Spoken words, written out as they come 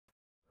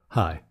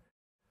Hi,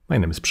 my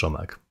name is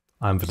Przemek.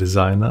 I'm the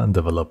designer and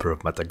developer of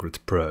MetaGrid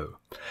Pro,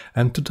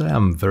 and today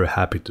I'm very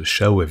happy to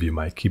share with you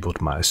my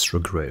Keyboard Maestro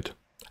grid.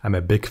 I'm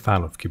a big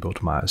fan of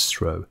Keyboard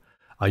Maestro.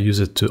 I use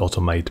it to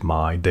automate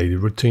my daily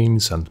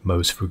routines and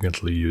most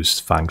frequently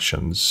used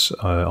functions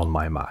on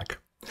my Mac.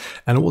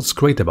 And what's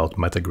great about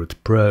MetaGrid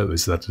Pro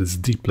is that it's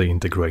deeply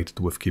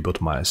integrated with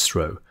Keyboard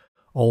Maestro.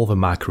 All the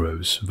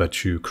macros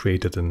that you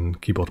created in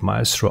Keyboard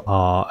Maestro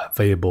are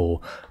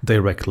available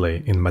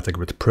directly in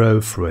MetaGrid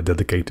Pro through a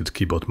dedicated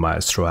Keyboard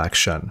Maestro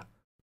action.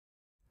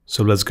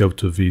 So let's go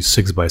to the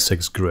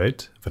 6x6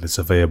 grid that is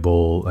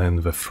available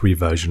in the free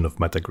version of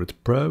MetaGrid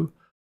Pro.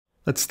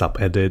 Let's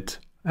tap Edit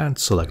and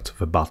select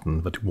the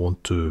button that you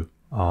want to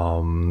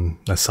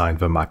assign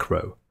the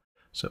macro.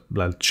 So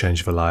let's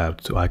change the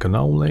layout to icon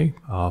only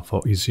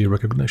for easy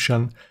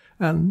recognition.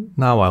 And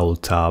now I will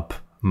tap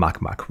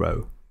Mac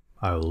Macro.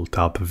 I will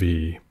tap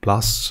the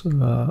plus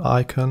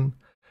icon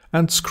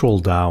and scroll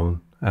down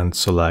and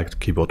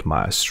select Keyboard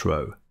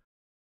Maestro.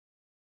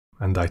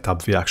 And I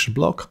tap the action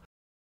block.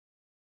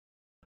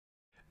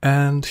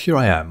 And here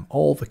I am.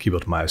 All the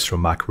Keyboard Maestro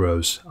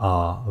macros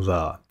are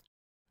there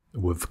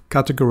with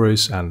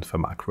categories and the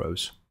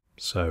macros.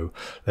 So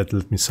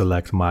let me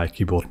select my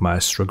Keyboard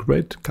Maestro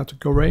grid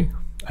category.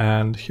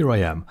 And here I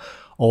am.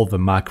 All the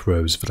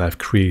macros that I've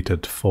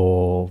created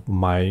for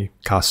my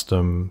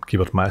custom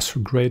Keyboard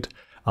Maestro grid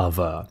are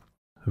there.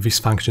 These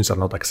functions are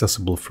not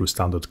accessible through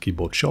standard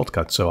keyboard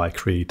shortcuts, so I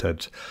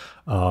created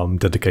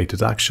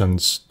dedicated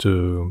actions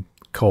to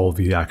call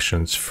the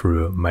actions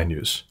through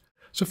menus.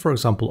 So for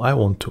example, I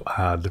want to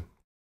add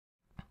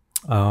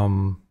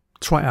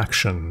try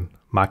action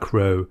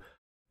macro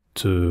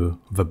to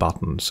the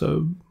button.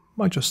 So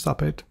I just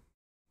tap it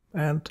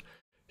and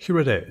here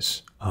it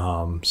is.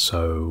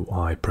 So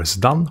I press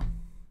done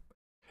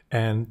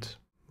and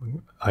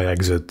I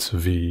exit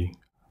the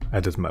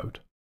edit mode.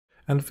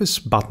 And this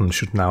button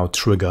should now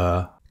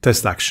trigger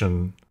test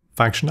action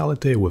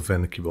functionality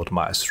within Keyboard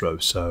Maestro.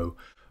 So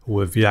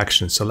with the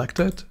action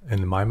selected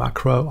in my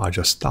macro, I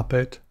just tap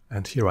it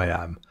and here I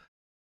am.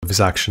 This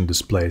action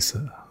displays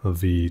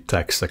the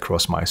text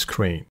across my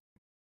screen.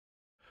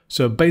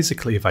 So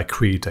basically, if I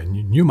create a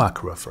new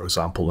macro, for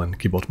example, in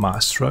Keyboard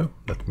Maestro,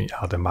 let me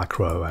add a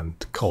macro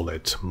and call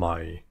it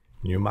my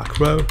new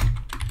macro.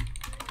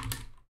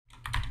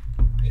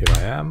 Here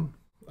I am.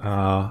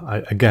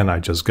 I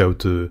just go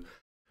to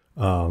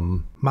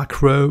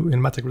macro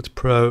in MetaGrid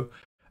Pro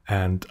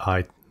and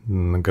I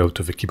go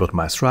to the Keyboard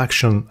Maestro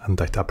action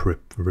and I tap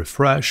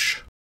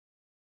refresh.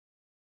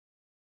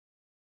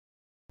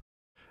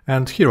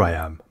 And here I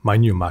am, my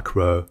new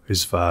macro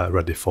is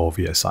ready for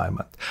the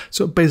assignment.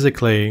 So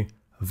basically,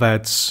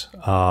 that's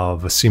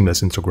the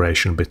seamless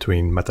integration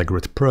between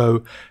MetaGrid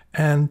Pro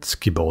and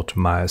Keyboard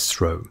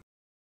Maestro.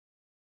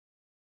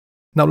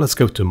 Now let's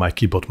go to my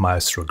Keyboard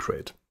Maestro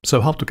grid. So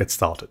how to get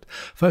started?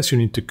 First, you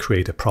need to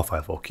create a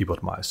profile for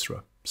Keyboard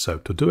Maestro. So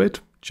to do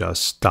it,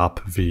 just tap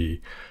the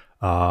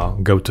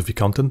go to the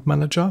Content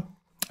Manager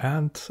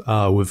and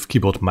with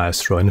Keyboard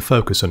Maestro in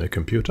focus on your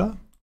computer,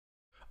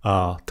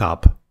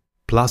 tap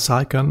plus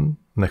icon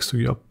next to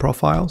your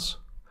profiles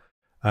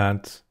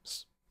and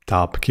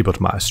tap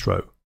Keyboard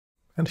Maestro.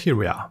 And here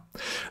we are.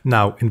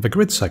 Now in the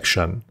grid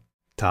section,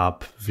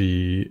 tap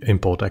the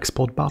Import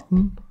Export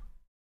button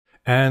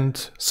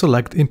and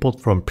select Import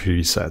from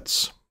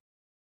Presets.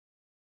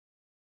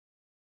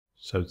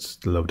 So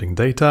it's loading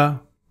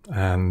data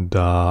and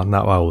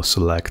now I will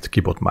select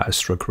Keyboard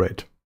Maestro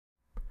grid.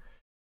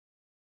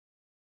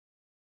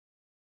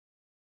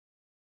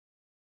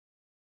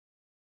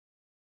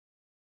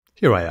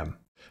 Here I am.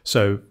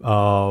 So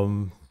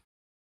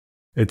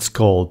it's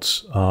called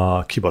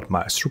Keyboard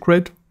Maestro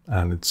grid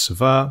and it's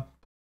there.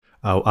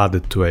 I'll add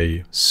it to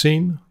a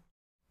scene.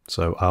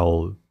 So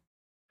I'll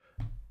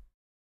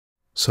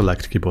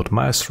select Keyboard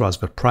Maestro as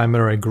the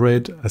primary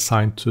grid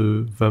assigned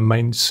to the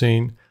main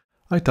scene.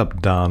 I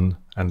tap done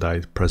and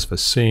I press the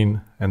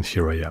scene and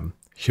here I am.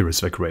 Here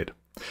is the grid.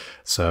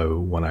 So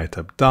when I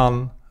tap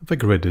done, the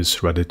grid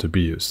is ready to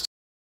be used.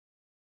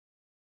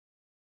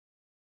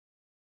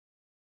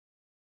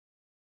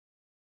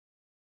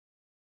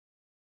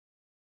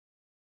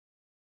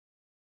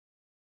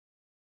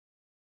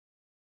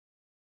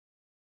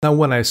 Now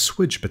when I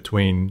switch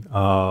between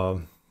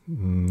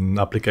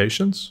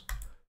applications,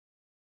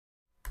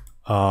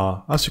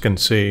 as you can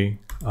see,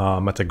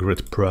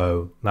 MetaGrid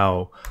Pro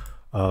now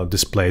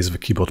displays the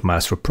Keyboard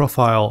Maestro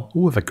profile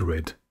with a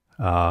grid,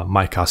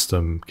 my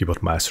custom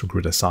Keyboard Maestro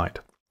grid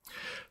assigned.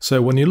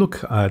 So when you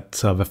look at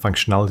the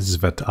functionalities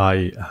that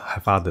I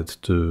have added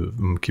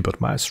to Keyboard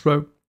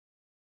Maestro,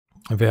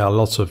 there are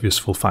lots of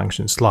useful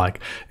functions like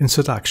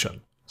insert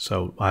action.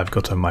 So I've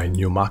got my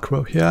new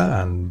macro here,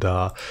 and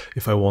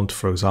if I want,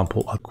 for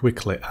example, I'll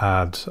quickly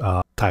add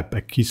type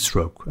a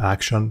keystroke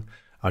action,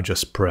 I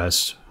just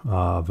press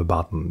the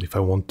button. If I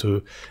want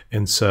to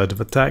insert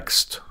the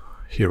text,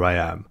 here I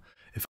am.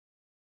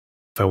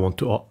 If I want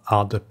to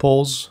add a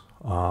pause,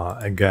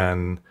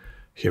 again,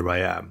 here I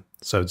am.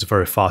 So it's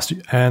very fast.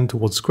 And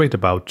what's great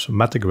about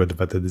MetaGrid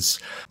that it is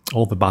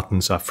all the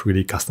buttons are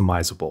freely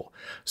customizable.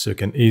 So you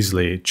can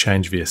easily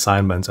change the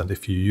assignments, and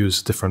if you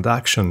use different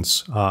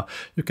actions,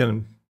 you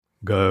can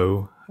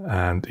go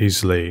and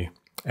easily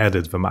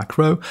edit the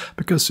macro,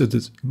 because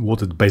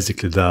what it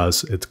basically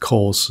does, it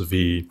calls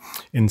the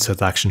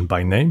insert action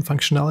by name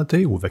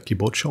functionality with the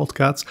keyboard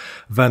shortcuts,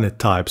 then it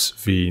types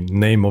the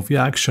name of the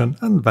action,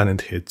 and then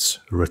it hits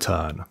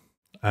return.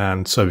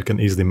 And so you can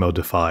easily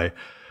modify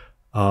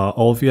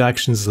all the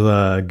actions,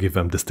 give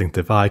them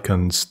distinctive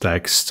icons,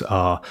 text,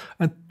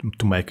 and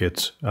to make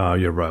it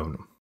your own.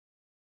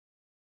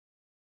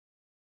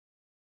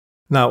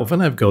 Now,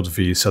 when I've got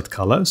the set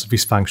colors,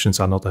 these functions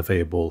are not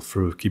available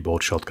through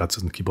keyboard shortcuts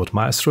and Keyboard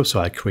Maestro, so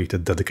I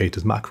created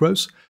dedicated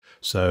macros.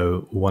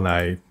 So when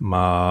I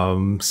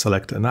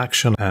select an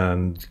action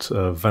and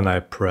then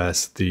I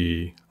press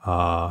the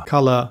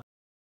color,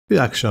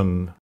 the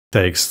action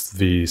takes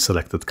the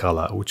selected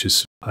color, which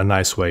is a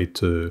nice way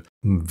to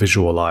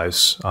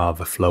visualize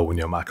the flow in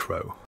your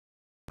macro.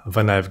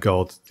 Then I've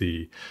got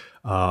the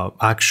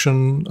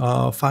action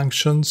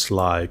functions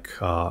like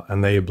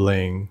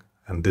enabling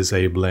and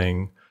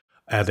disabling,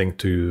 adding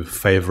to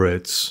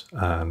favorites,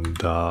 and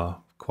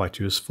quite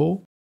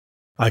useful.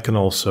 I can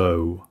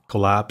also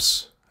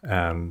collapse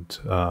and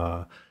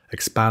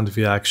expand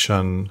the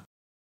action.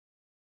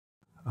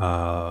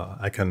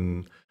 I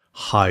can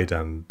hide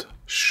and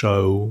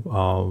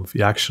show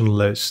the action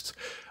list.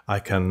 I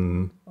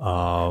can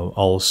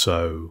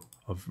also,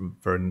 a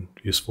very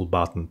useful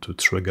button to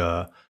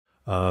trigger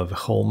the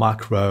whole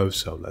macro.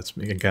 So let's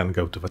again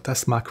go to the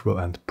test macro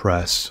and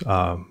press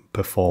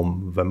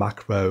perform the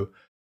macro.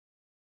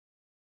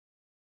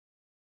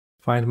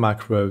 Find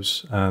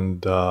macros,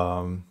 and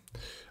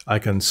I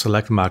can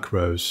select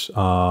macros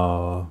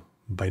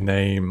by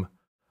name.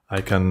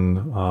 I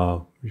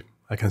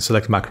can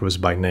select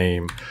macros by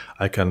name.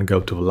 I can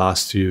go to the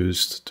last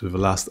used, to the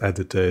last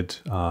edited,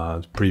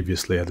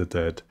 previously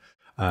edited,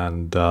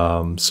 and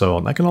so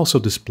on. I can also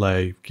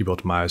display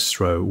Keyboard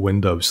Maestro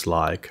windows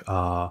like,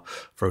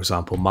 for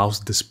example, mouse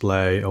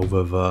display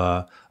over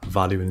the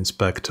value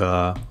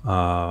inspector.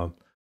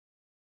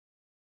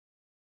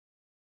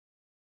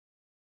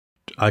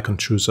 Icon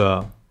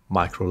chooser,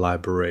 micro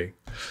library.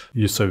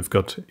 So you've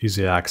got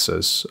easy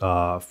access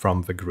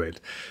from the grid.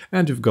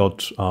 And you've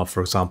got, for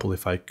example,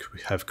 if I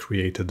have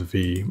created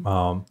the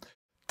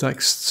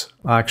text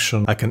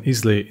action, I can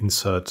easily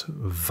insert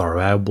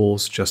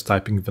variables, just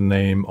typing the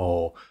name,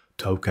 or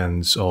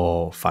tokens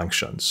or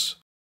functions.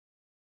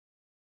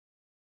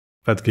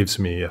 That gives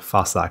me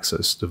fast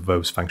access to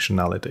those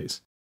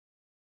functionalities.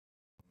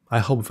 I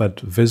hope that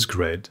this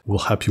grid will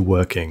help you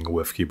working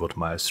with Keyboard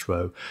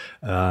Maestro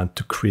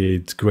to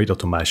create great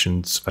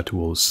automations that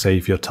will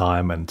save your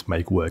time and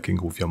make working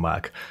with your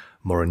Mac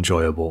more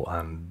enjoyable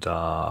and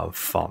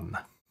fun.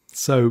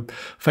 So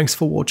thanks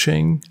for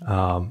watching.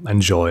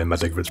 Enjoy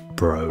MetaGrid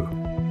Pro.